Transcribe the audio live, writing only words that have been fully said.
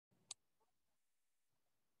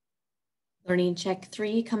Learning check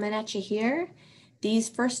 3 coming at you here. These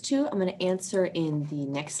first two I'm going to answer in the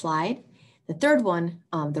next slide. The third one,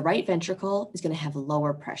 the right ventricle is going to have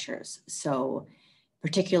lower pressures. So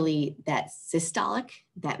particularly that systolic,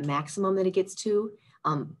 that maximum that it gets to,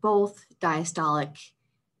 both diastolic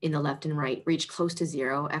in the left and right reach close to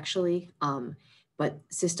 0 actually, but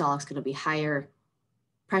systolic is going to be higher,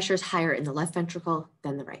 pressures higher in the left ventricle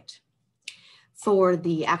than the right. For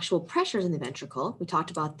the actual pressures in the ventricle, we talked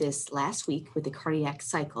about this last week with the cardiac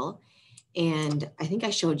cycle, and I think I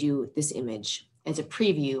showed you this image as a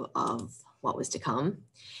preview of what was to come,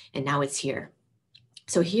 and now it's here.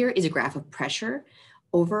 So here is a graph of pressure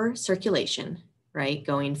over circulation, right?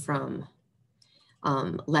 Going from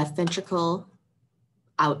left ventricle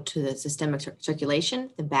out to the systemic circulation,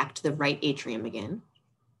 then back to the right atrium again.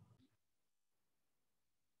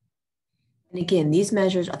 And again, these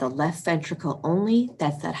measures are the left ventricle only.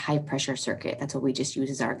 That's that high pressure circuit. That's what we just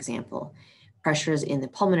used as our example. Pressures in the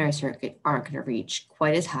pulmonary circuit aren't going to reach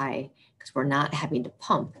quite as high because we're not having to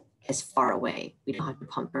pump as far away. We don't have to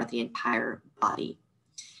pump throughout the entire body.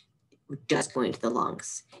 We're just going to the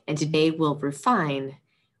lungs. And today we'll refine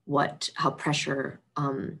how pressure,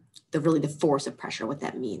 the force of pressure, what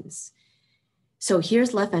that means. So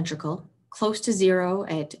here's left ventricle, close to 0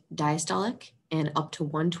 at diastolic and up to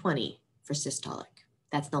 120 for systolic.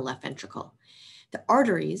 That's the left ventricle. The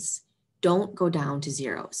arteries don't go down to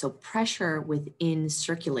 0. So pressure within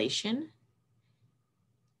circulation,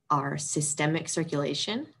 our systemic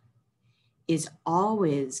circulation, is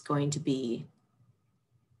always going to be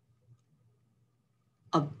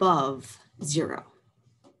above 0.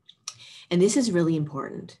 And this is really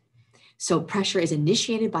important. So pressure is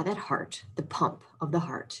initiated by that heart, the pump of the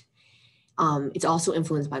heart. It's also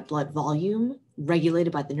influenced by blood volume,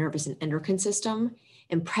 regulated by the nervous and endocrine system,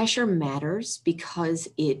 and pressure matters because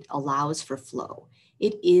it allows for flow.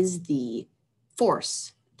 It is the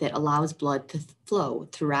force that allows blood to flow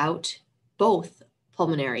throughout both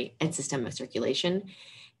pulmonary and systemic circulation.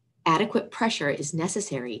 Adequate pressure is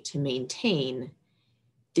necessary to maintain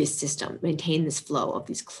this system, maintain this flow of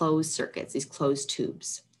these closed circuits, these closed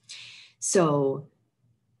tubes. So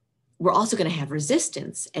we're also going to have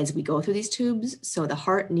resistance as we go through these tubes. So the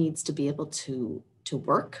heart needs to be able to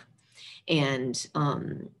work, and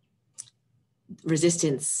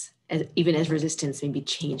resistance, even as resistance maybe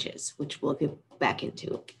changes, which we'll get back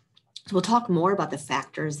into. So we'll talk more about the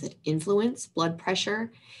factors that influence blood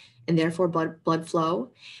pressure and therefore blood flow.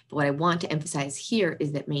 But what I want to emphasize here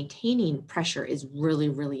is that maintaining pressure is really,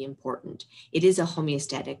 really important. It is a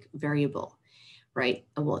homeostatic variable, right?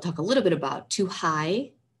 And we'll talk a little bit about too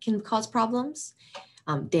high can cause problems,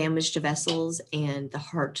 damage to vessels and the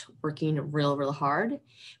heart working real hard.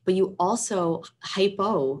 But you also,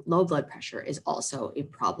 low blood pressure is also a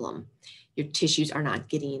problem. Your tissues are not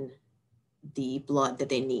getting the blood that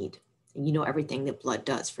they need. And you know everything that blood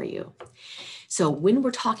does for you. So when we're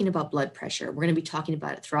talking about blood pressure, we're going to be talking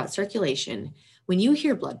about it throughout circulation. When you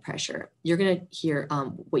hear blood pressure, you're going to hear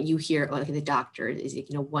what you hear, like the doctor, is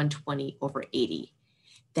 120/80.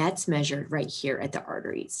 That's measured right here at the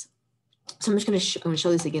arteries. So I'm going to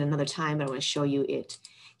show this again another time, but I want to show you it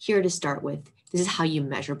here to start with. This is how you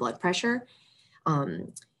measure blood pressure.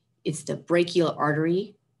 It's the brachial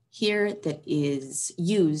artery here that is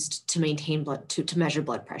used to maintain blood, to measure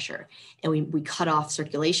blood pressure. And we cut off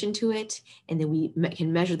circulation to it, and then we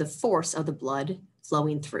can measure the force of the blood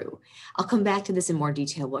flowing through. I'll come back to this in more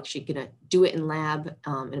detail. We're actually going to do it in lab,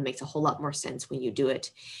 and it makes a whole lot more sense when you do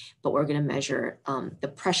it. But we're going to measure the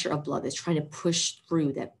pressure of blood that's trying to push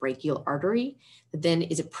through that brachial artery. That then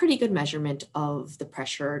is a pretty good measurement of the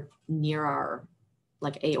pressure near our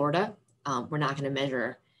aorta. We're not going to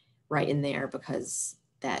measure right in there because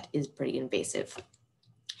that is pretty invasive.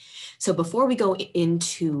 So before we go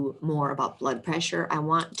into more about blood pressure, I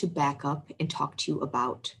want to back up and talk to you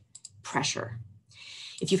about pressure.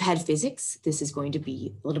 If you've had physics, this is going to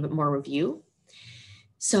be a little bit more review.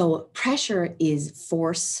 So pressure is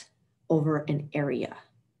force over an area.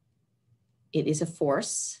 It is a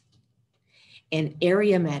force, and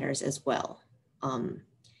area matters as well.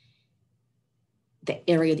 The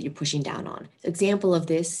area that you're pushing down on. The example of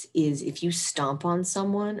this is if you stomp on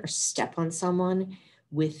someone or step on someone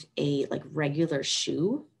with a regular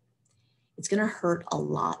shoe, it's gonna hurt a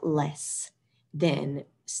lot less than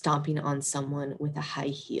stomping on someone with a high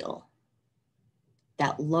heel.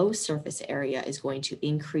 That low surface area is going to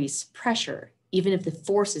increase pressure, even if the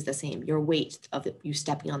force is the same. Your weight of you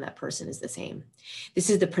stepping on that person is the same.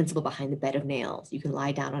 This is the principle behind the bed of nails. You can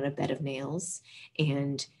lie down on a bed of nails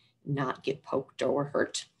and not get poked or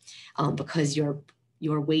hurt because your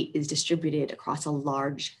weight is distributed across a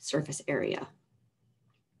large surface area.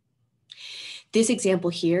 This example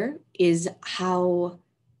here is how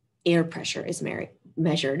air pressure is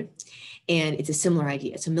measured, and it's a similar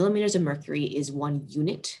idea. So millimeters of mercury is 1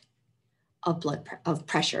 unit of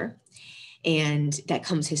pressure, and that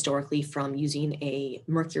comes historically from using a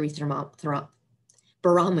mercury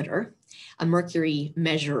barometer, a mercury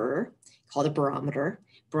measurer called a barometer.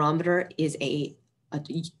 Barometer is a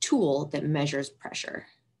tool that measures pressure.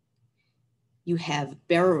 You have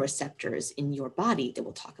baroreceptors in your body that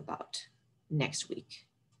we'll talk about next week.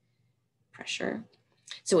 Pressure.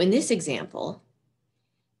 So in this example,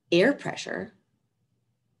 air pressure,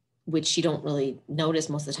 which you don't really notice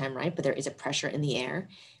most of the time, right? But there is a pressure in the air,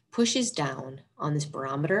 pushes down on this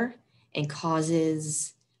barometer and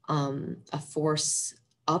causes a force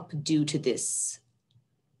up due to this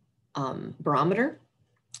barometer.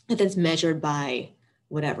 And that's measured by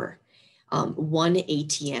whatever. 1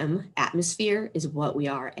 ATM atmosphere is what we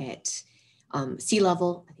are at sea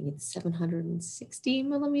level. I think it's 760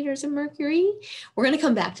 millimeters of mercury. We're going to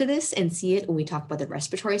come back to this and see it when we talk about the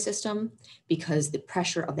respiratory system, because the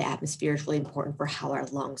pressure of the atmosphere is really important for how our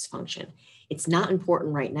lungs function. It's not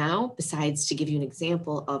important right now, besides to give you an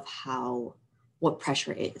example of what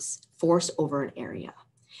pressure is, force over an area.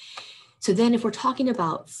 So then if we're talking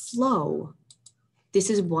about flow, this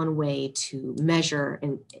is one way to measure,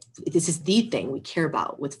 and this is the thing we care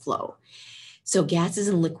about with flow. So gases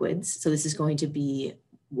and liquids, so this is going to be,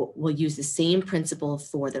 we'll use the same principle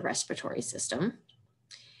for the respiratory system,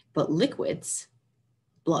 but liquids,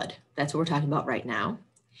 blood, that's what we're talking about right now,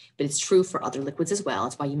 but it's true for other liquids as well.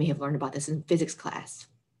 That's why you may have learned about this in physics class.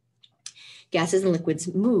 Gases and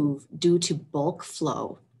liquids move due to bulk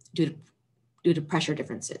flow, due to pressure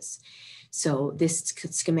differences. So this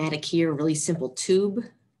schematic here, really simple tube.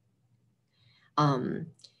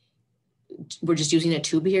 We're just using a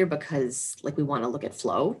tube here because like we want to look at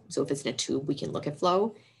flow. So if it's in a tube, we can look at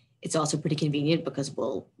flow. It's also pretty convenient because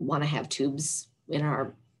we'll want to have tubes in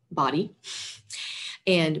our body.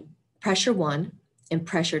 And pressure 1 and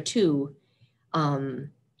pressure 2 are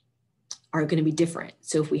going to be different.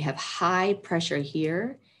 So if we have high pressure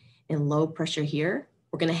here and low pressure here,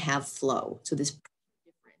 we're going to have flow. So this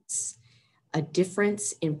difference, a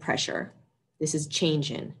difference in pressure, this is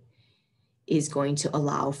change in, is going to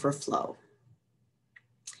allow for flow.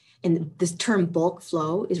 And this term bulk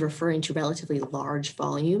flow is referring to relatively large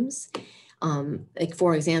volumes. Like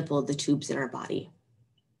for example, the tubes in our body.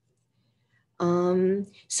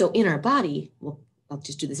 So in our body, well, I'll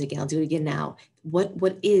just do this again. I'll do it again now.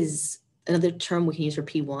 What is another term we can use for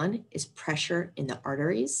P1 is pressure in the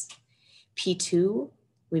arteries. P2,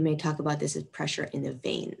 we may talk about this as pressure in the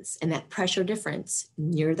veins, and that pressure difference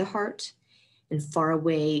near the heart and far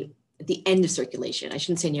away at the end of circulation. I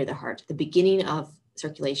shouldn't say near the heart, the beginning of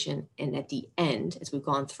circulation and at the end, as we've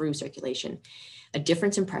gone through circulation, a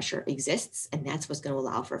difference in pressure exists, and that's what's going to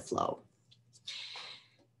allow for flow.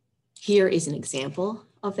 Here is an example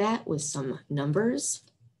of that with some numbers.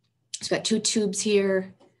 So we've got 2 tubes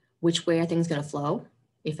here. Which way are things going to flow,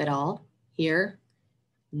 if at all? Here,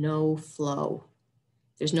 no flow.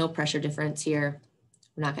 There's no pressure difference here.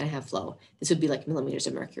 We're not going to have flow. This would be like millimeters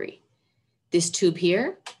of mercury. This tube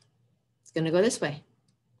here, it's going to go this way.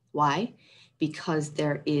 Why? Because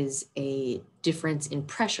there is a difference in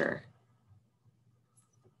pressure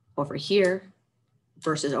over here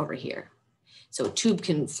versus over here. So a tube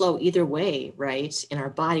can flow either way, right? In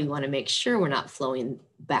our body, we want to make sure we're not flowing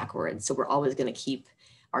backwards. So we're always going to keep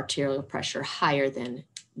arterial pressure higher than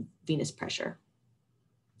venous pressure.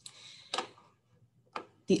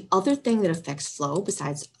 The other thing that affects flow,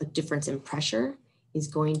 besides a difference in pressure, is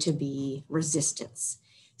going to be resistance.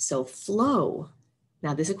 So flow,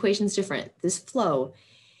 now this equation is different. This flow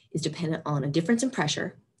is dependent on a difference in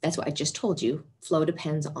pressure. That's what I just told you. Flow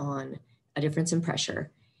depends on a difference in pressure.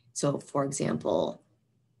 So for example,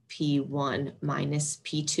 P1 minus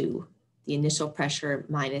P2, the initial pressure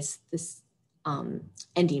minus this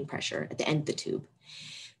ending pressure at the end of the tube.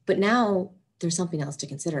 But now there's something else to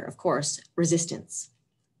consider, of course, resistance.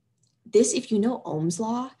 This, if you know Ohm's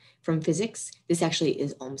law from physics, this actually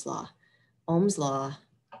is Ohm's law. Ohm's law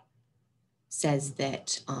says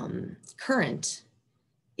that current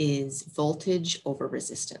is voltage over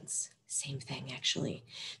resistance. Same thing, actually.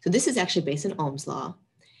 So this is actually based on Ohm's law.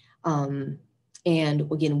 And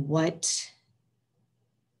again,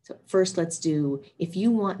 so first let's do, if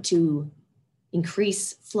you want to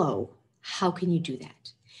increase flow, how can you do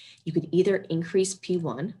that? You could either increase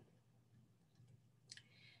P1,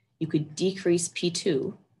 you could decrease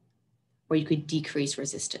P2, or you could decrease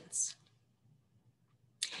resistance.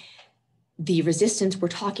 The resistance we're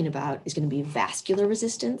talking about is going to be vascular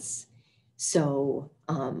resistance. So,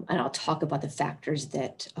 and I'll talk about the factors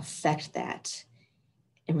that affect that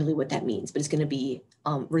and really what that means, but it's going to be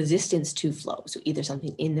resistance to flow. So either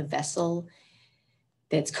something in the vessel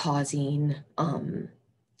that's causing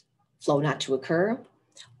flow not to occur,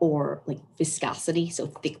 or like viscosity, so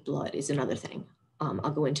thick blood is another thing. I'll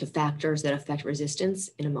go into factors that affect resistance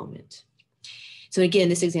in a moment. So again,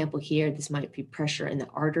 this example here, this might be pressure in the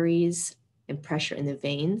arteries and pressure in the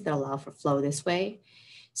veins that allow for flow this way.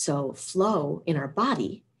 So flow in our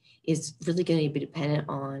body is really going to be dependent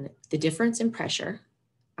on the difference in pressure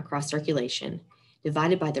across circulation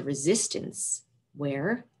divided by the resistance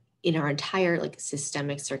where in our entire like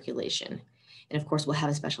systemic circulation. And of course, we'll have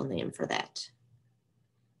a special name for that.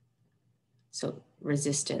 So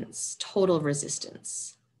resistance, total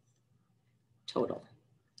resistance, total.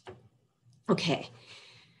 Okay,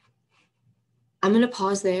 I'm going to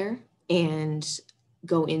pause there and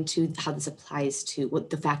go into how this applies to what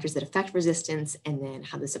the factors that affect resistance and then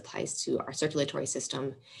how this applies to our circulatory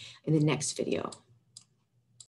system in the next video.